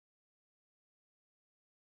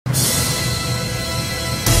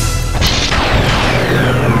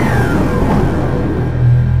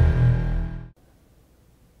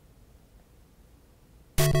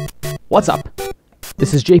What's up?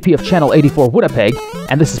 This is JP of Channel 84 Winnipeg,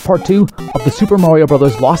 and this is part 2 of the Super Mario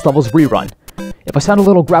Bros. Lost Levels rerun. If I sound a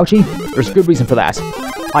little grouchy, there's good reason for that.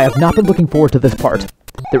 I have not been looking forward to this part.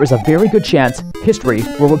 There is a very good chance history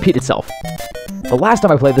will repeat itself. The last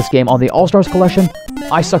time I played this game on the All-Stars Collection,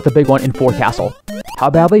 I sucked the big one in 4 Castle. How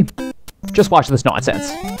badly? Just watch this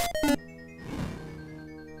nonsense.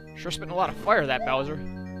 Sure spitting a lot of fire, that Bowser.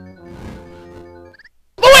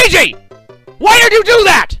 Luigi! Why did you do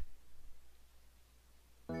that?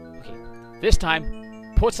 Okay, this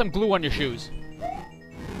time, put some glue on your shoes.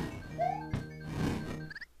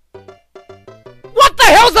 What the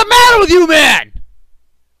hell's the matter with you, man?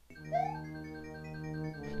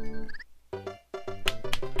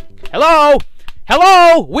 Hello?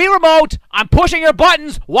 Hello? Wii Remote! I'm pushing your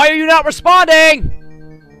buttons! Why are you not responding?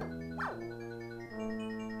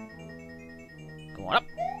 Go on up.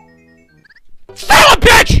 Son of a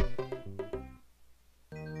bitch!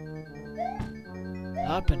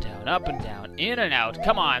 Up and down, in and out.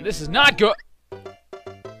 Come on, this is not good.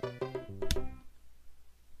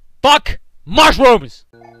 Fuck mushrooms!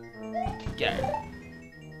 Get out of here.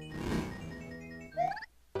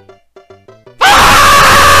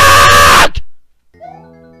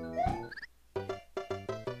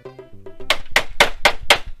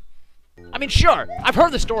 I mean, sure, I've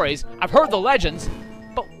heard the stories, I've heard the legends,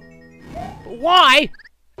 but why?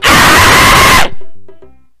 Ah!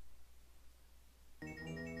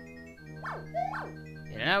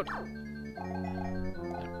 In and out.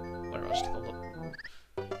 Where else to look?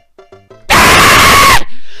 Ah!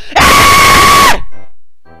 Ah!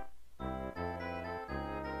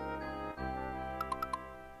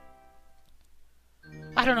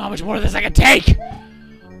 I don't know how much more of this I can take!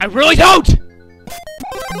 I really don't!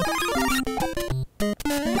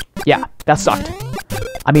 Yeah, that sucked.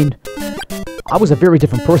 I mean, I was a very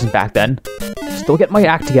different person back then. Still getting my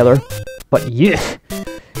act together, but yeah,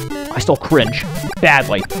 I still cringe.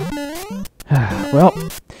 Badly. Well,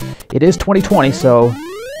 it is 2020, so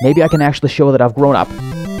maybe I can actually show that I've grown up.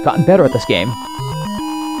 Gotten better at this game.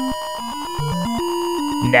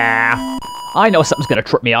 Nah, I know something's gonna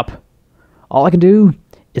trip me up. All I can do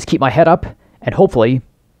is keep my head up and hopefully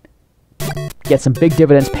get some big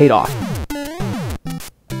dividends paid off.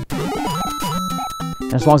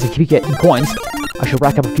 And as long as I keep getting coins, I should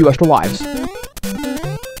rack up a few extra lives.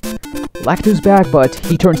 Lakitu's back, but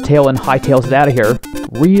he turns tail and hightails it out of here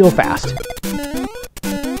real fast.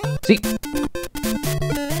 See?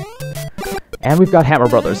 And we've got Hammer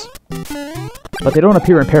Brothers. But they don't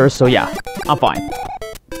appear in pairs, so yeah, I'm fine.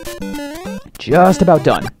 Just about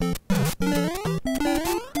done.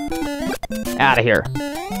 Out of here.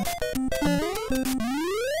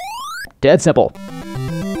 Dead simple.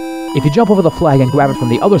 If you jump over the flag and grab it from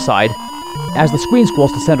the other side, as the screen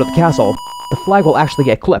scrolls to the center of the castle, the flag will actually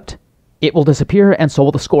get clipped. It will disappear, and so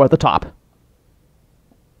will the score at the top.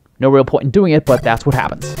 No real point in doing it, but that's what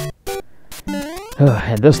happens.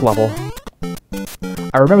 And this level...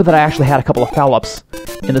 I remember that I actually had a couple of foul-ups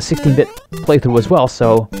in the 16-bit playthrough as well,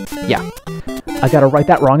 so yeah. I gotta right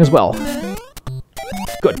that wrong as well.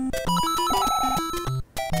 Good.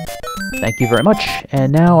 Thank you very much,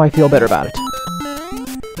 and now I feel better about it.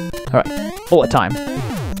 Alright, bullet time.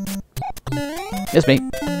 Miss me.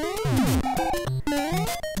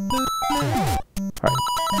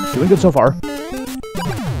 Alright, doing good so far.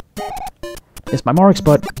 Missed my marks,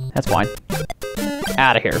 but that's fine.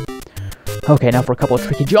 Out of here. Okay, now for a couple of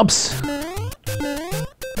tricky jumps.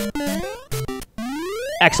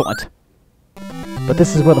 Excellent. But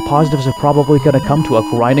this is where the positives are probably going to come to a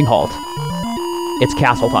grinding halt. It's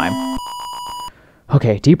castle time.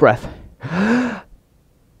 Okay, deep breath.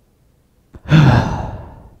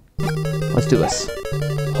 Let's do this.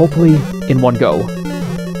 Hopefully in one go.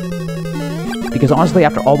 Because honestly,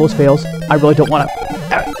 after all those fails, I really don't want to...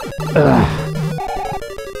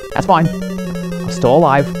 That's fine. I'm still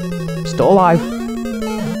alive. Still alive.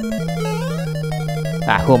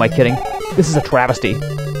 Ah, who am I kidding? This is a travesty.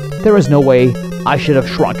 There is no way I should have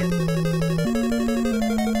shrunk.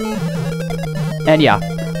 And yeah,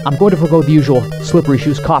 I'm going to forgo the usual slippery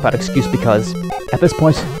shoes cop-out excuse because, at this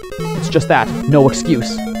point, it's just that, no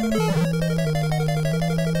excuse.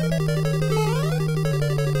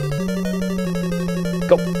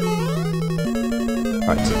 Go.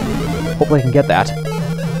 Alright. Hopefully I can get that.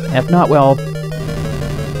 And if not, well...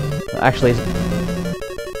 Actually,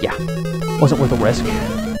 yeah. Wasn't worth the risk.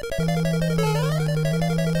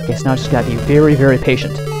 Okay, so now I just gotta be very, very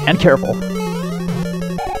patient. And careful.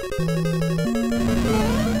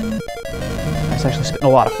 That's actually spitting a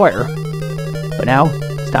lot of fire. But now,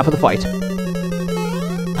 it's time for the fight.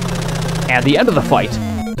 And the end of the fight.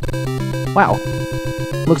 Wow.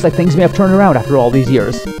 Looks like things may have turned around after all these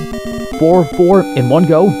years. 4 in one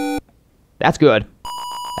go? That's good.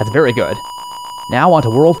 That's very good. Now on to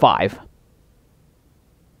World 5.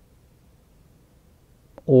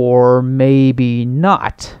 Or maybe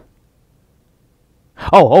not.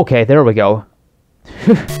 Oh, okay, there we go.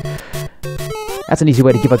 That's an easy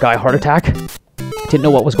way to give a guy a heart attack. Didn't know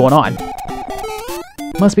what was going on.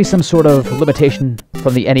 Must be some sort of limitation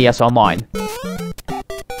from the NES Online.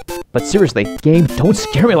 But seriously, game, don't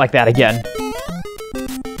scare me like that again.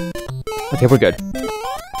 Okay, we're good.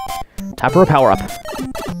 Time for a power-up.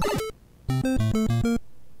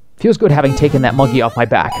 Feels good having taken that monkey off my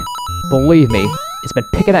back. Believe me, it's been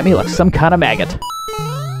picking at me like some kind of maggot.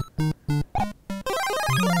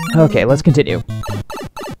 Okay, let's continue.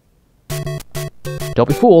 Don't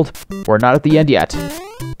be fooled. We're not at the end yet.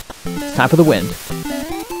 It's time for the wind.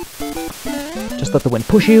 Just let the wind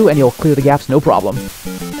push you, and you'll clear the gaps no problem.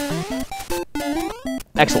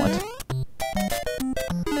 Excellent.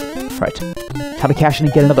 Right. Time to cash in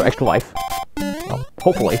and get another extra life. Well,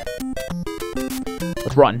 hopefully.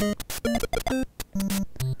 Let's run.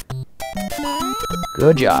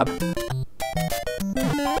 Good job.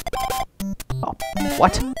 Oh,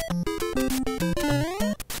 what?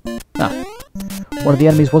 Ah. One of the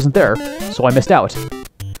enemies wasn't there, so I missed out.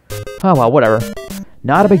 Oh well, whatever.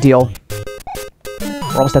 Not a big deal.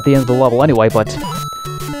 We're almost at the end of the level anyway, but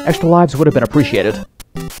extra lives would have been appreciated.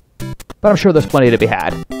 But I'm sure there's plenty to be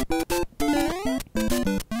had.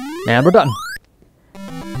 And we're done.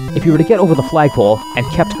 If you were to get over the flagpole and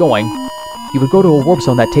kept going, you would go to a warp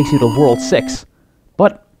zone that takes you to World 6.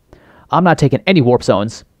 But I'm not taking any warp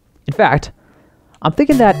zones. In fact, I'm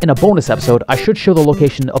thinking that in a bonus episode, I should show the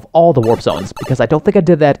location of all the warp zones, because I don't think I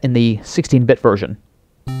did that in the 16-bit version.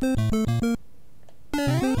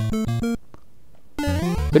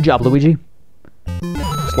 Good job, Luigi.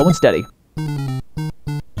 Slow and steady.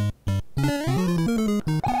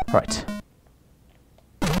 Right.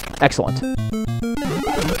 Excellent.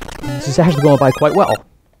 This is actually going by quite well.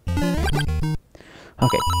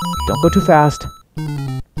 Okay, don't go too fast.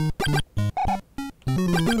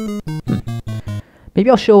 Maybe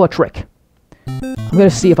I'll show a trick. I'm going to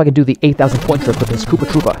see if I can do the 8,000 point trick with this Koopa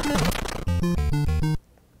Troopa.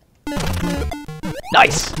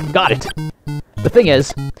 Nice! Got it! The thing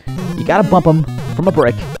is, you gotta bump him from a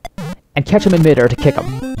brick and catch him in midair to kick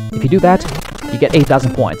him. If you do that, you get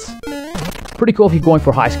 8,000 points. Pretty cool if you're going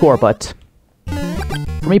for a high score, but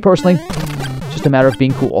for me personally, it's just a matter of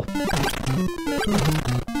being cool.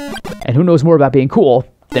 And who knows more about being cool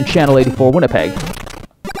than Channel 84 Winnipeg?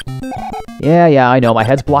 Yeah, I know, my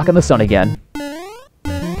head's blocking the sun again.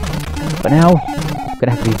 But now, I'm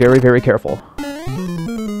gonna have to be very, very careful.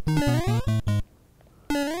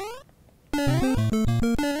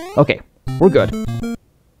 Okay, we're good.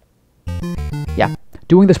 Yeah,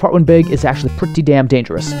 doing this part 1 big is actually pretty damn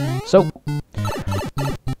dangerous. So,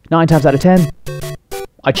 9 times out of 10,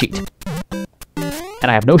 I cheat. And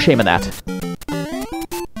I have no shame in that.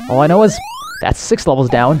 All I know is, that's 6 levels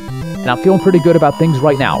down, and I'm feeling pretty good about things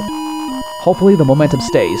right now. Hopefully the momentum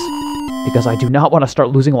stays, because I do not want to start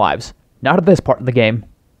losing lives. Not at this part of the game.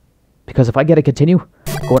 Because if I get to continue,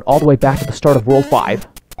 I'm going all the way back to the start of World 5.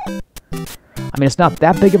 I mean, it's not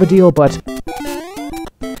that big of a deal, but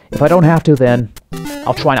if I don't have to, then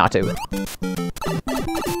I'll try not to.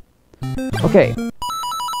 Okay,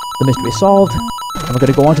 the mystery is solved, and we're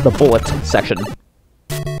going to go on to the bullet section.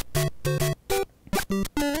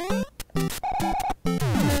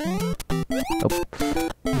 Oh.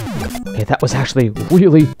 Okay, that was actually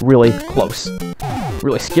really, really close.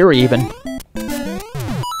 Really scary, even.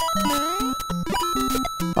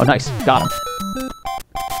 Oh, nice. Got him.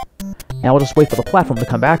 Now we'll just wait for the platform to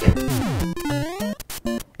come back. And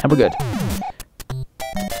we're good.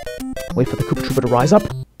 Wait for the Koopa Troopa to rise up.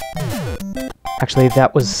 Actually,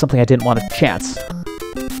 that was something I didn't want to chance.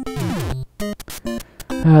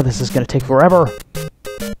 This is going to take forever.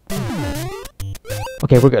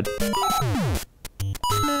 Okay, we're good.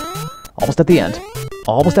 Almost at the end.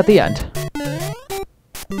 Almost at the end.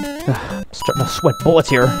 I'm starting to sweat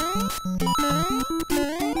bullets here.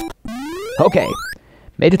 Okay.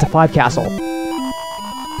 Made it to 5 Castle.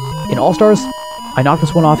 In All-Stars, I knocked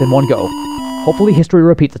this one off in one go. Hopefully history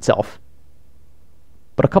repeats itself.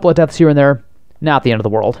 But a couple of deaths here and there, not the end of the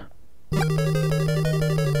world.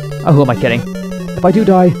 Oh, who am I kidding? If I do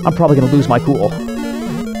die, I'm probably going to lose my cool.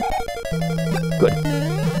 Good.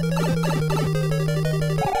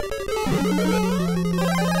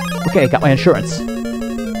 Okay, got my insurance.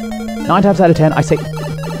 9 times out of 10, I say...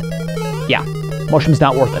 yeah, mushroom's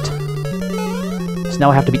not worth it. So now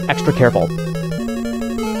I have to be extra careful.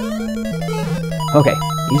 Okay,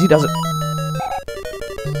 easy does it.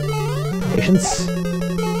 Patience.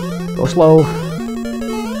 Go slow.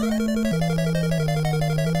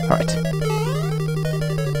 Alright.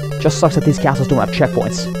 Just sucks that these castles don't have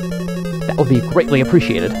checkpoints. That would be greatly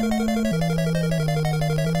appreciated.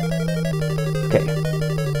 Okay.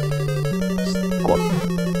 Just go up.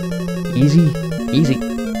 Easy. Easy.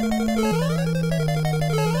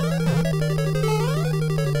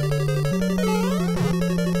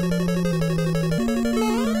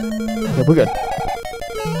 Okay, we're good.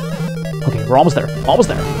 Okay, we're almost there. Almost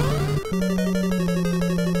there.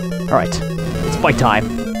 Alright. It's fight time.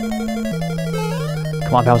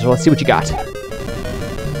 Come on, Bowser, let's see what you got.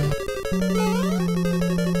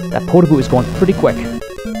 That Potable is going pretty quick.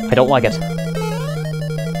 I don't like it.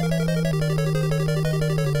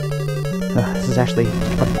 This is actually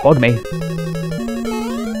trying to bug me.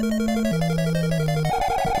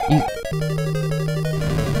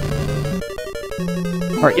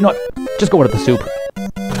 Alright, you know what? Just go into the soup.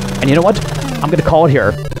 And you know what? I'm gonna call it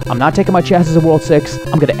here. I'm not taking my chances in World 6.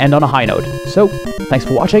 I'm gonna end on a high note. So, thanks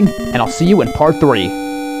for watching, and I'll see you in Part 3.